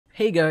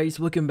Hey guys,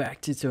 welcome back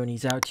to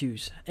Tony's How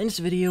To's. In this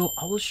video,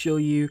 I will show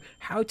you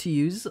how to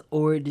use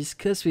or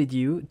discuss with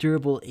you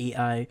Durable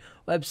AI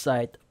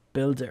website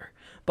builder.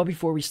 But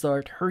before we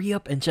start, hurry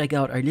up and check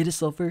out our latest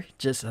software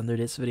just under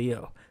this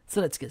video.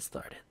 So let's get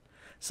started.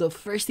 So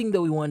first thing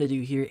that we want to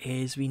do here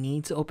is we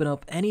need to open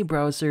up any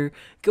browser,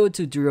 go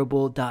to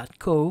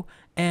durable.co,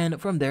 and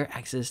from there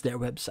access their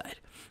website.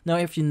 Now,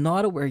 if you're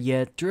not aware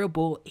yet,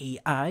 Durable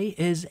AI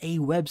is a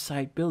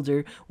website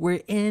builder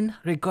wherein,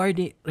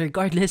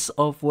 regardless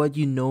of what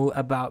you know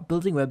about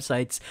building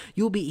websites,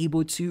 you'll be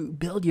able to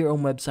build your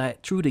own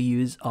website through the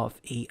use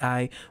of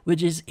AI,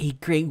 which is a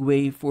great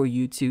way for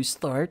you to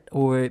start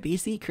or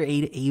basically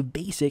create a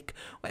basic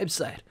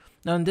website.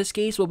 Now in this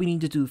case, what we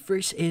need to do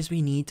first is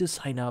we need to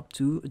sign up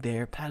to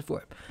their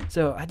platform.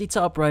 So at the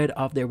top right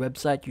of their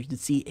website, you should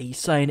see a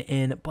sign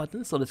in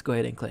button. So let's go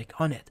ahead and click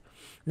on it.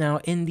 Now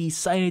in the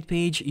sign in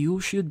page,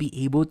 you should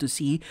be able to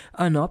see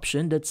an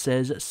option that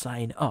says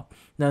sign up.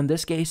 Now in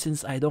this case,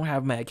 since I don't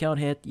have my account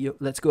yet,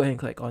 let's go ahead and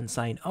click on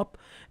sign up.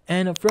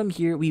 And from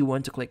here, we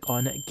want to click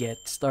on get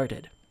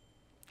started.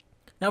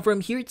 Now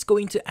from here, it's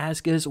going to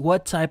ask us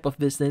what type of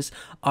business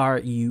are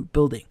you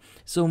building.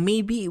 So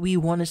maybe we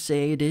want to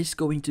say this is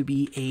going to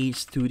be a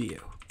studio.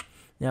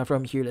 Now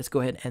from here, let's go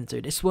ahead and enter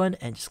this one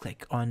and just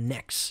click on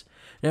next.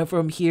 Now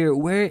from here,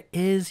 where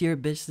is your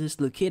business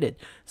located?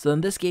 So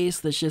in this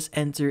case, let's just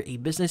enter a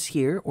business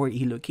here or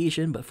a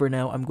location. But for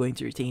now, I'm going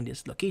to retain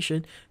this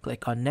location.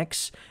 Click on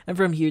next. And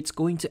from here, it's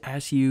going to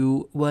ask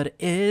you what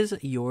is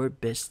your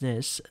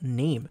business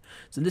name.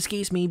 So in this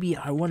case, maybe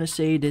I want to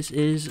say this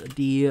is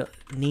the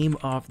name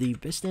of the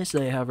business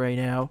that I have right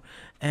now.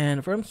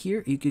 And from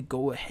here, you could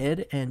go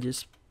ahead and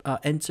just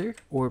enter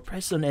or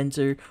press on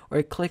enter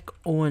or click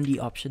on the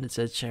option that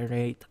says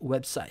generate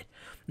website.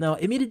 Now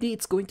immediately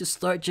it's going to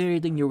start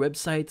generating your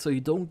website, so you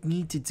don't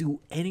need to do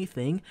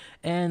anything.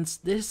 And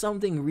this is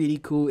something really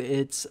cool.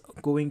 It's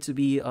going to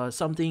be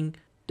something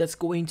that's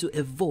going to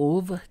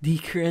evolve the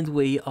current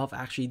way of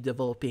actually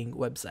developing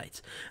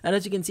websites. And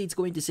as you can see, it's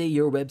going to say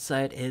your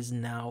website is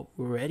now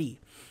ready.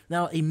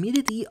 Now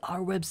immediately our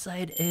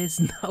website is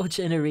now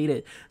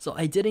generated. So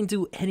I didn't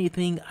do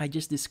anything. I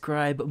just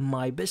describe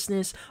my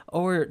business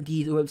or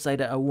the website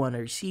that I want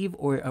to receive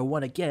or I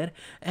want to get.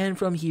 And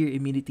from here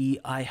immediately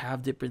I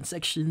have different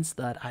sections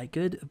that I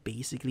could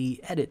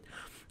basically edit.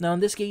 Now in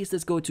this case,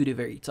 let's go to the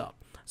very top.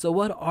 So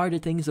what are the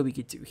things that we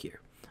could do here?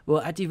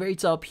 Well, at the very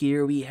top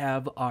here, we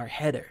have our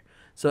header.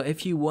 So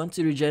if you want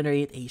to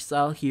regenerate a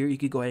style here, you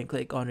could go ahead and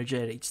click on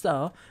regenerate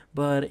style.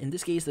 But in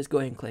this case, let's go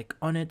ahead and click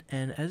on it.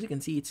 And as you can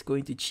see, it's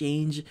going to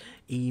change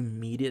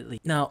immediately.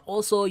 Now,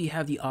 also you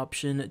have the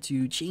option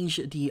to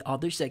change the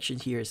other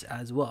sections here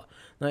as well.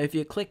 Now, if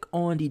you click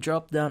on the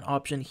drop down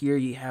option here,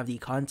 you have the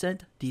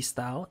content, the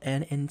style,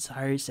 and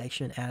entire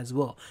section as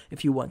well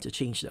if you want to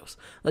change those.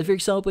 Like for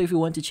example, if you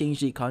want to change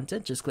the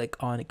content, just click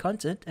on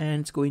content and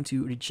it's going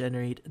to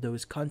regenerate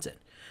those content.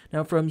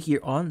 Now from here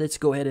on, let's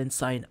go ahead and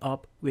sign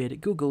up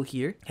with Google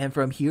here. And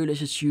from here, let's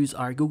just choose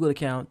our Google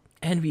account.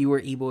 And we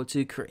were able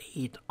to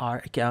create our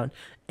account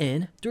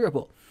in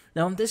Durable.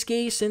 Now in this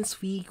case,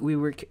 since we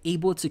were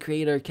able to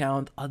create our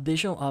account,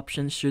 additional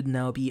options should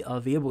now be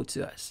available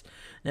to us.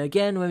 Now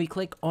again, when we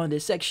click on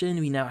this section,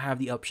 we now have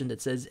the option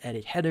that says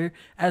edit header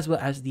as well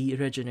as the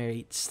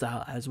regenerate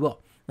style as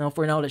well. Now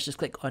for now, let's just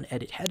click on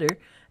edit header.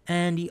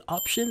 And the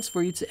options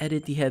for you to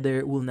edit the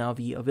header will now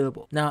be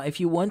available. Now, if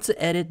you want to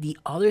edit the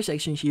other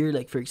sections here,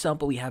 like for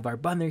example, we have our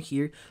banner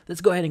here, let's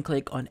go ahead and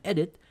click on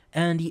edit.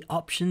 And the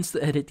options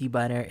to edit the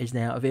banner is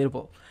now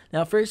available.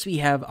 Now, first we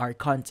have our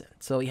content.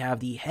 So we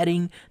have the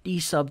heading, the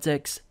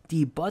subtext,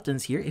 the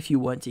buttons here if you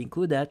want to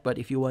include that. But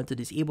if you want to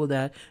disable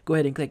that, go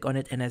ahead and click on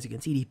it. And as you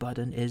can see, the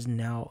button is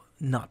now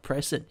not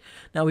present.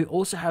 Now we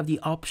also have the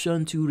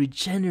option to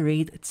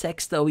regenerate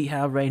text that we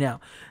have right now.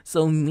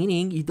 So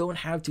meaning you don't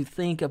have to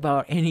think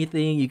about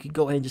anything. You could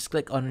go ahead and just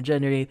click on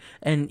regenerate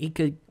and it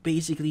could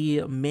basically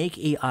make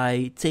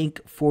AI think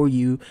for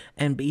you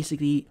and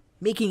basically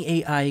making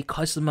AI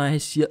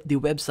customize the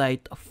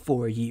website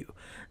for you.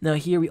 Now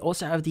here we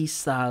also have the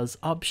styles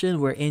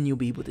option wherein you'll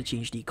be able to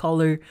change the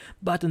color,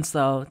 button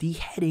style, the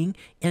heading,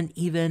 and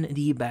even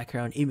the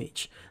background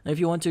image. Now if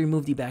you want to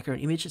remove the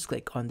background image, just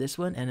click on this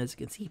one, and as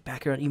you can see,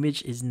 background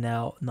image is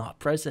now not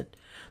present.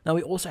 Now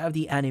we also have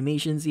the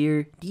animations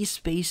here, the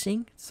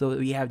spacing, so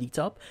we have the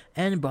top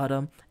and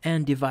bottom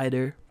and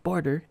divider,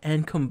 border,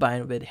 and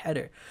combine with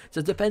header.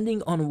 So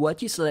depending on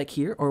what you select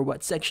here or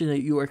what section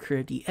that you are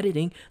currently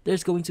editing,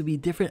 there's going to be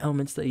different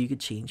elements that you could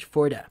change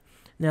for that.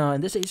 Now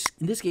in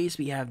this case,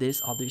 we have this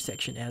other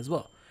section as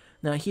well.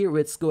 Now here,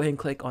 let's go ahead and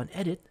click on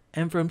edit.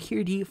 And from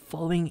here, the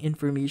following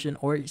information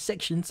or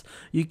sections,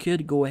 you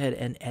could go ahead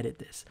and edit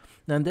this.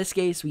 Now in this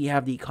case, we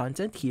have the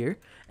content here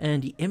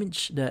and the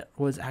image that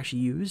was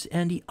actually used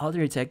and the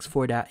other text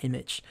for that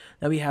image.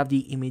 Now we have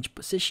the image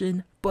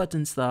position,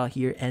 button style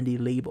here, and the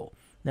label.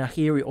 Now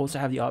here we also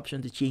have the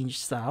option to change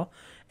style.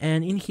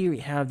 And in here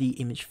we have the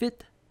image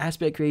fit,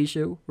 aspect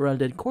ratio,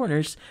 rounded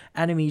corners,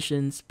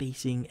 animation,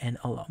 spacing, and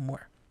a lot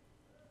more.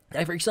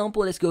 Like for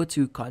example, let's go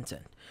to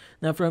content.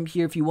 Now from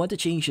here, if you want to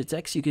change the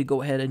text, you could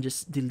go ahead and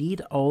just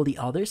delete all the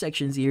other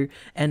sections here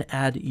and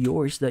add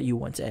yours that you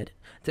want to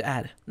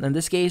add. Now in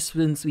this case,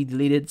 since we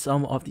deleted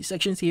some of the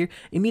sections here,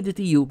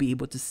 immediately you'll be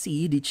able to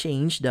see the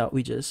change that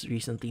we just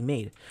recently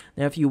made.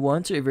 Now if you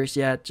want to reverse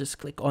that, just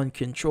click on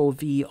Ctrl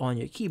V on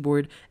your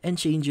keyboard and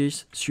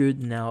changes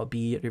should now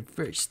be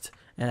reversed.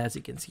 And as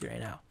you can see right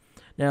now.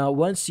 Now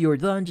once you're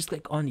done, just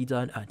click on the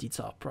done at the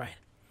top right.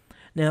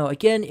 Now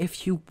again,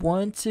 if you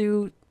want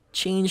to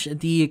change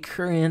the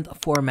current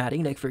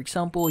formatting, like for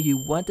example, you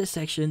want the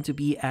section to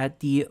be at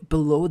the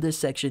below this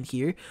section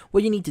here,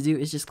 what you need to do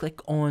is just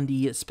click on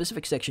the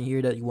specific section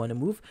here that you want to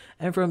move,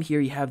 and from here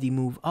you have the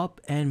move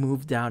up and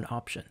move down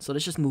option. So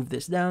let's just move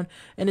this down,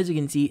 and as you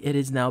can see, it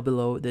is now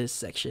below this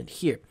section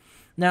here.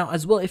 Now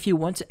as well, if you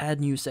want to add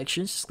new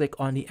sections, just click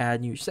on the add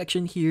new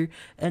section here,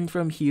 and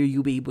from here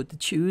you'll be able to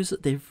choose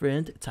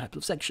different types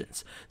of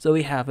sections. So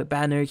we have a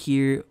banner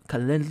here,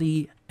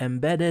 Calendly,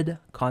 embedded,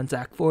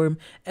 contact form,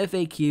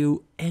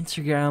 FAQ,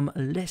 Instagram,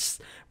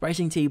 list,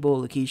 pricing table,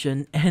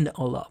 location, and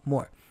a lot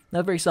more.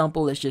 Now for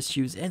example, let's just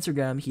choose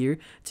Instagram here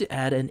to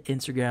add an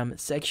Instagram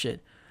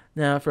section.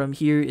 Now from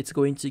here, it's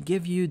going to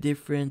give you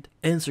different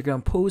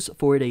Instagram posts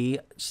for the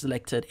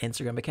selected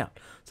Instagram account.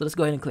 So let's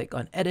go ahead and click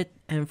on edit,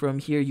 and from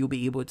here you'll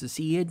be able to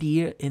see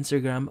the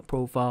Instagram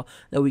profile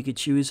that we could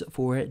choose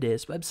for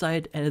this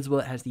website, and as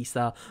well as the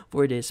style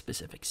for this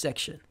specific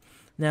section.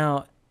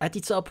 Now at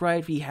the top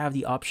right, we have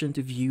the option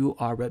to view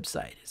our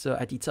website. So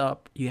at the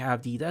top, you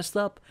have the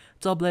desktop,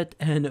 tablet,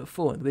 and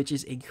phone, which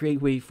is a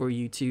great way for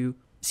you to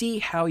see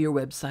how your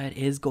website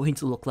is going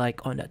to look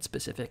like on that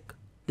specific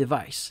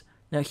device.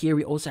 Now here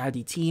we also have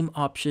the theme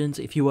options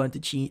if you want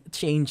to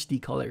change the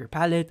color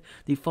palette,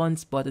 the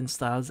fonts, button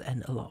styles,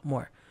 and a lot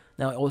more.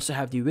 Now I also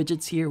have the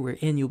widgets here,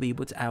 wherein you'll be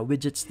able to add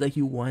widgets that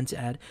you want to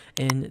add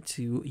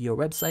into your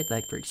website,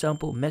 like for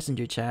example,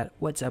 Messenger chat,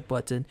 WhatsApp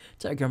button,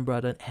 Telegram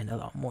button, and a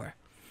lot more.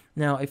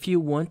 Now if you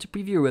want to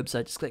preview your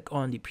website, just click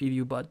on the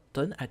preview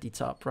button at the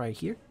top right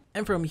here.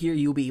 And from here,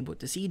 you'll be able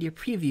to see the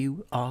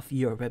preview of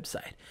your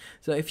website.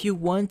 So if you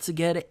want to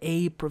get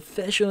a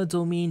professional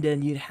domain,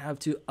 then you have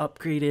to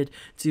upgrade it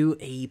to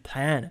a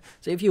plan.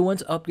 So if you want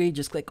to upgrade,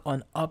 just click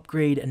on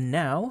upgrade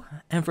now.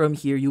 And from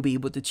here, you'll be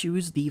able to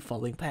choose the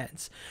following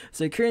plans.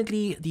 So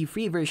currently, the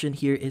free version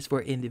here is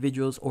for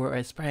individuals or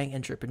aspiring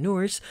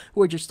entrepreneurs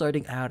who are just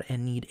starting out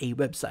and need a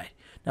website.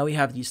 Now we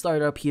have the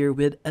startup here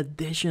with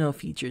additional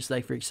features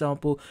like for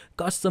example,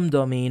 custom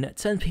domain,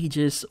 10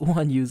 pages,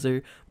 1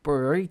 user,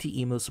 priority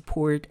email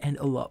support, and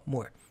a lot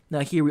more. Now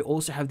here we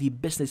also have the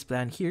business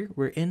plan here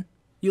wherein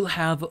you'll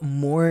have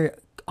more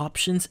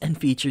options and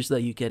features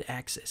that you can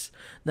access.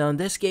 Now in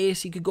this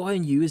case, you could go ahead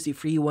and use the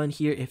free one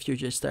here if you're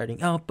just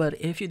starting out, but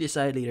if you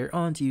decide later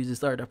on to use the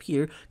startup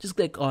here, just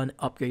click on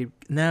upgrade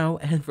now,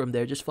 and from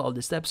there just follow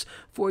the steps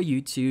for you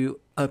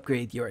to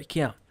upgrade your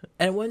account.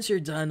 And once you're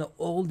done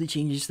all the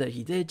changes that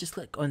you did, just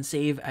click on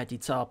save at the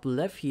top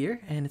left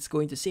here, and it's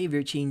going to save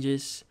your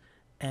changes.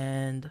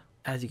 And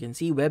as you can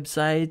see,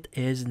 website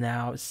is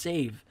now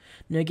saved.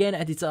 Now again,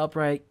 at the top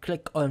right,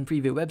 click on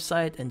preview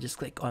website and just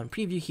click on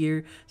preview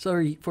here,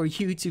 so for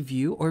you to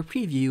view or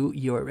preview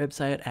your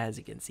website as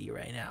you can see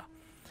right now.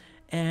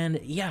 And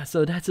yeah,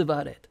 so that's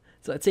about it.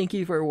 So thank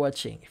you for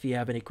watching. If you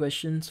have any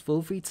questions,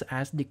 feel free to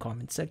ask in the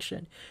comment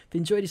section. If you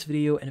enjoyed this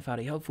video and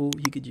found it helpful,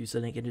 you could use the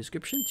link in the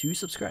description to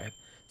subscribe.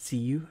 See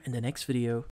you in the next video.